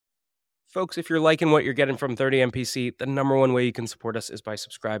Folks, if you're liking what you're getting from 30MPC, the number one way you can support us is by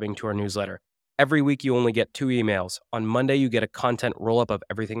subscribing to our newsletter. Every week, you only get 2 emails. On Monday, you get a content roll-up of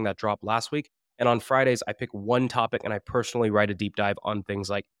everything that dropped last week. And on Fridays, I pick one topic and I personally write a deep dive on things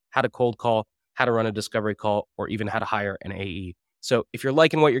like how to cold call, how to run a discovery call, or even how to hire an AE. So if you're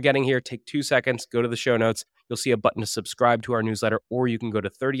liking what you're getting here, take 2 seconds, go to the show notes. You'll see a button to subscribe to our newsletter, or you can go to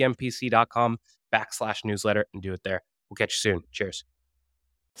 30mpc.com/newsletter and do it there. We'll catch you soon. Cheers.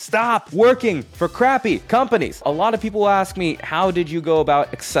 Stop working for crappy companies. A lot of people ask me, how did you go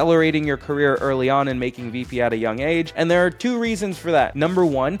about accelerating your career early on and making VP at a young age? And there are 2 reasons for that. Number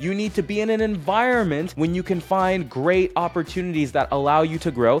 1, you need to be in an environment when you can find great opportunities that allow you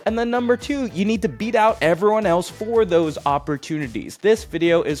to grow. And then number 2, you need to beat out everyone else for those opportunities. This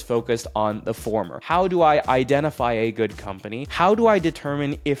video is focused on the former. How do I identify a good company? How do I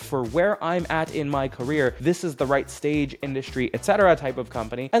determine if for where I'm at in my career, this is the right stage, industry, etc. type of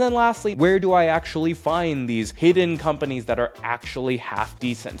company? And then lastly, where do I actually find these hidden companies that are actually half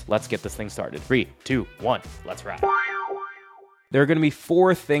decent? Let's get this thing started. 3, 2, 1, let's wrap. There are going to be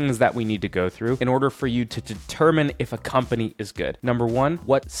 4 things that we need to go through in order for you to determine if a company is good. Number 1,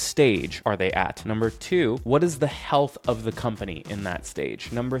 what stage are they at? Number 2, what is the health of the company in that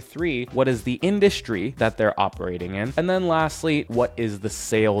stage? Number 3, what is the industry that they're operating in? And then lastly, what is the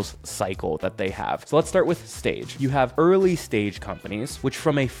sales cycle that they have? So let's start with stage. You have early stage companies, which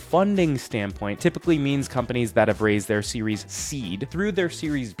from a funding standpoint typically means companies that have raised their Series Seed through their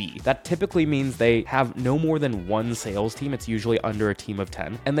Series B. That typically means they have no more than 1 sales team. It's usually under a team of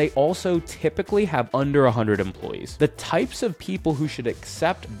 10, and they also typically have under 100 employees. The types of people who should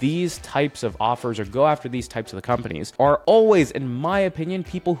accept these types of offers or go after these types of the companies are always, in my opinion,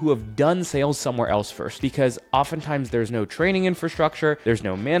 people who have done sales somewhere else first, because oftentimes there's no training infrastructure, there's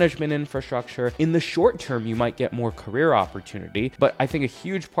no management infrastructure. In the short term, you might get more career opportunity, but I think a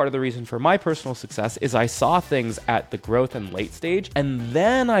huge part of the reason for my personal success is I saw things at the growth and late stage, and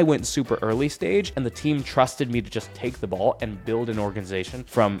then I went super early stage, and the team trusted me to just take the ball and build an organization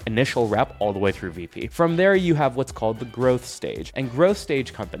from initial rep all the way through VP. From there, you have what's called the growth stage. And growth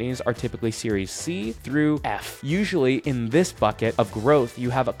stage companies are typically Series C through F. Usually in this bucket of growth,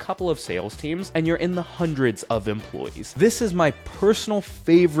 you have a couple of sales teams and you're in the hundreds of employees. This is my personal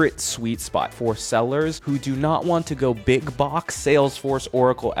favorite sweet spot for sellers who do not want to go big box, Salesforce,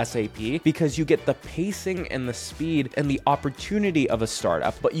 Oracle, SAP, because you get the pacing and the speed and the opportunity of a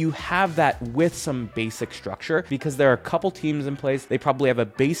startup, but you have that with some basic structure because there are a couple teams in place. They probably have a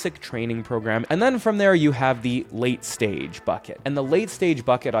basic training program. And then from there, you have the late stage bucket. And the late stage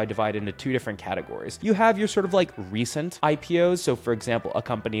bucket, I divide into 2 different categories. You have your sort of like recent IPOs. So for example, a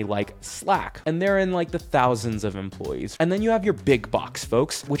company like Slack, and they're in like the thousands of employees. And then you have your big box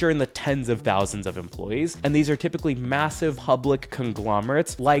folks, which are in the tens of thousands of employees. And these are typically massive public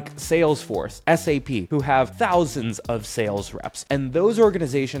conglomerates like Salesforce, SAP, who have thousands of sales reps. And those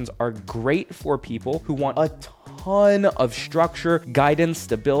organizations are great for people who want a ton of structure, guidance,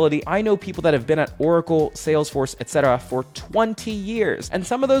 stability. I know people that have been at Oracle, Salesforce, etc. for 20 years, and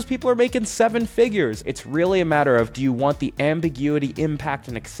some of those people are making 7 figures. It's really a matter of, do you want the ambiguity, impact,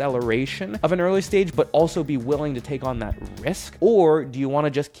 and acceleration of an early stage, but also be willing to take on that risk? Or do you want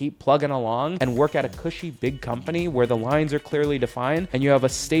to just keep plugging along and work at a cushy big company where the lines are clearly defined and you have a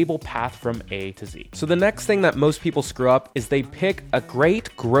stable path from A to Z? So the next thing that most people screw up is they pick a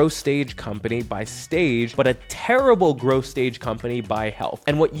great growth stage company by stage, but a terrible growth stage company by health.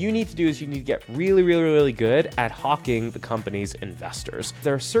 And what you need to do is you need to get really good at hawking the company's investors.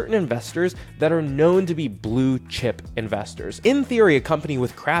 There are certain investors that are known to be blue chip investors. In theory, a company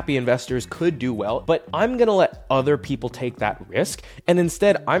with crappy investors could do well, but I'm gonna let other people take that risk. And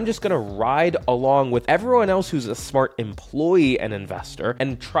instead, I'm just gonna ride along with everyone else who's a smart employee and investor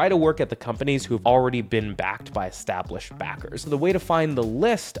and try to work at the companies who've already been backed by established backers. So the way to find the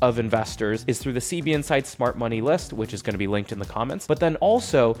list of investors is through the CB Insights Smart Money list, which is going to be linked in the comments. But then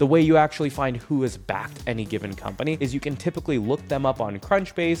also the way you actually find who has backed any given company is you can typically look them up on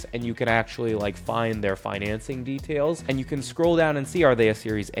Crunchbase and you can actually like find their financing details and you can scroll down and see, are they a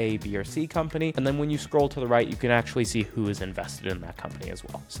Series A, B, or C company? And then when you scroll to the right, you can actually see who is invested in that company as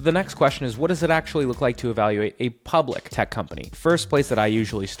well. So the next question is, what does it actually look like to evaluate a public tech company? First place that I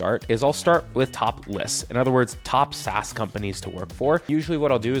usually start is I'll start with top lists. In other words, top SaaS companies to work for. Usually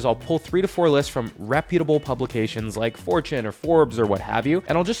what I'll do is I'll pull 3 to 4 lists from reputable publications publications like Fortune or Forbes or what have you,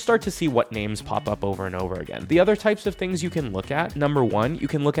 and I'll just start to see what names pop up over and over again. The other types of things you can look at, number one, you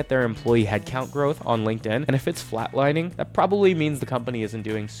can look at their employee headcount growth on LinkedIn, and if it's flatlining, that probably means the company isn't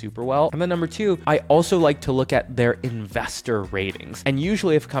doing super well. And then number two, I also like to look at their investor ratings. And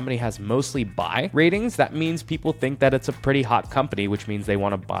usually if a company has mostly buy ratings, that means people think that it's a pretty hot company, which means they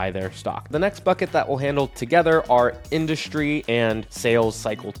want to buy their stock. The next bucket that we'll handle together are industry and sales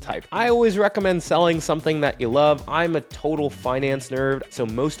cycle type. I always recommend selling something that you love. I'm a total finance nerd, so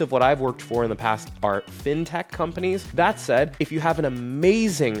most of what I've worked for in the past are fintech companies. That said, if you have an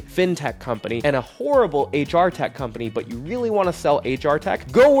amazing fintech company and a horrible HR tech company, but you really want to sell HR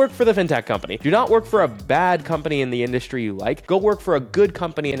tech, go work for the fintech company. Do not work for a bad company in the industry you like. Go work for a good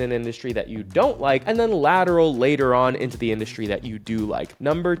company in an industry that you don't like, and then lateral later on into the industry that you do like.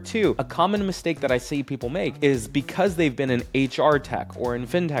 Number two, a common mistake that I see people make is because they've been in HR tech or in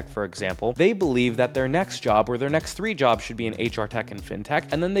fintech, for example, they believe that their next job or their next 3 jobs should be in HR tech and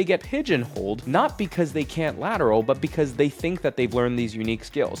fintech, and then they get pigeonholed, not because they can't lateral, but because they think that they've learned these unique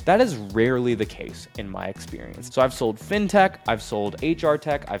skills. That is rarely the case in my experience. So I've sold fintech, I've sold HR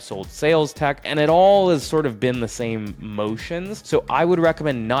tech, I've sold sales tech, and it all has sort of been the same motions. So I would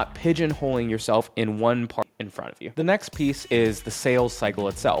recommend not pigeonholing yourself in one part in front of you. The next piece is the sales cycle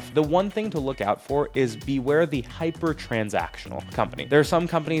itself. The one thing to look out for is beware the hyper transactional company. There are some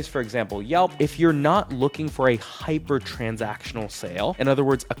companies, for example, Yelp, if you're not looking for a hyper transactional sale, in other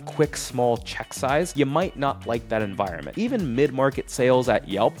words, a quick small check size, you might not like that environment. Even mid-market sales at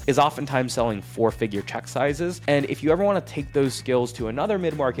Yelp is oftentimes selling 4-figure check sizes. And if you ever want to take those skills to another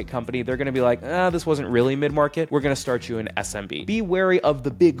mid-market company, they're going to be like, this wasn't really mid-market. We're going to start you in SMB. Be wary of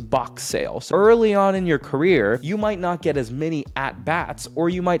the big box sales. Early on in your career, you might not get as many at-bats, or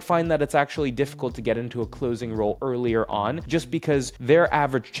you might find that it's actually difficult to get into a closing role earlier on just because their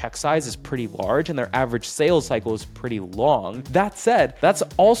average check size is pretty large and their average sales cycle is pretty long. That said, that's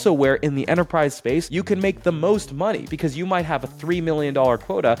also where in the enterprise space, you can make the most money because you might have a $3 million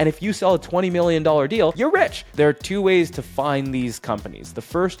quota, and if you sell a $20 million deal, you're rich. There are 2 ways to find these companies. The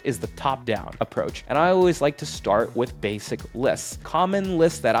first is the top-down approach, and I always like to start with basic lists. Common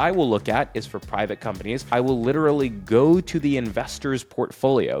lists that I will look at is for private companies. I will literally go to the investor's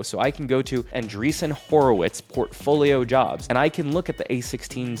portfolio. So I can go to Andreessen Horowitz portfolio jobs, and I can look at the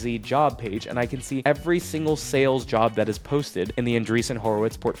A16Z job page, and I can see every single sales job that is posted in the Andreessen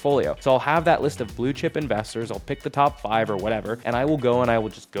Horowitz portfolio. So I'll have that list of blue chip investors. I'll pick the top 5 or whatever, and I will go and I will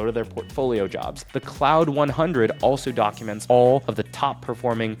just go to their portfolio jobs. The Cloud 100 also documents all of the top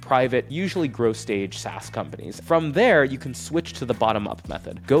performing private, usually growth stage SaaS companies. From there, you can switch to the bottom up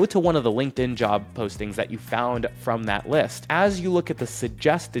method. Go to one of the LinkedIn job postings that you found from that list. As you look at the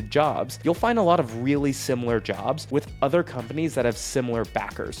suggested jobs, you'll find a lot of really similar jobs with other companies that have similar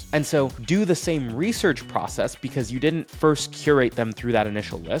backers. And so do the same research process because you didn't first curate them through that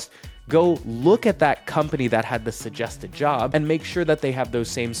initial list. Go look at that company that had the suggested job and make sure that they have those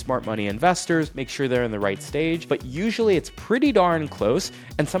same smart money investors, make sure they're in the right stage. But usually it's pretty darn close.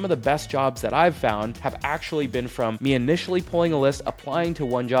 And some of the best jobs that I've found have actually been from me initially pulling a list, applying to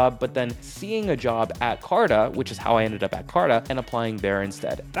one job, but then seeing a job at Carta, which is how I ended up at Carta, and applying there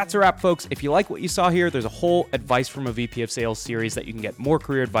instead. That's a wrap, folks. If you like what you saw here, there's a whole Advice from a VP of Sales series that you can get more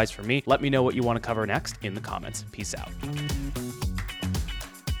career advice from me. Let me know what you want to cover next in the comments. Peace out.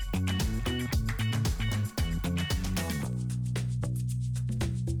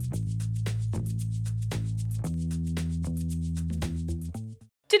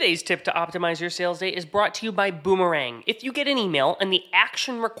 Today's tip to optimize your sales day is brought to you by Boomerang. If you get an email and the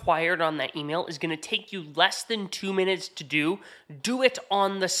action required on that email is going to take you less than 2 minutes to do it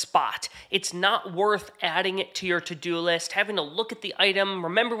on the spot. It's not worth adding it to your to-do list, having to look at the item,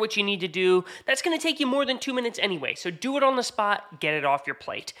 remember what you need to do. That's going to take you more than 2 minutes anyway, so do it on the spot, get it off your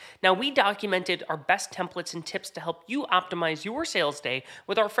plate. Now, we documented our best templates and tips to help you optimize your sales day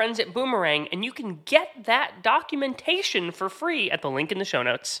with our friends at Boomerang, and you can get that documentation for free at the link in the show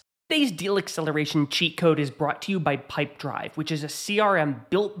notes. Today's deal acceleration cheat code is brought to you by Pipedrive, which is a CRM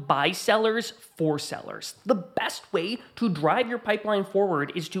built by sellers for sellers. The best way to drive your pipeline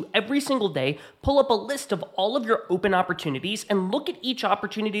forward is to every single day pull up a list of all of your open opportunities and look at each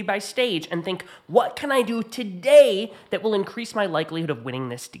opportunity by stage and think, what can I do today that will increase my likelihood of winning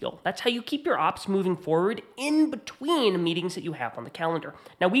this deal? That's how you keep your ops moving forward in between meetings that you have on the calendar.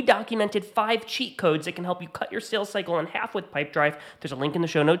 Now, we documented 5 cheat codes that can help you cut your sales cycle in half with Pipedrive. There's a link in the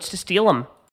show notes to steal them.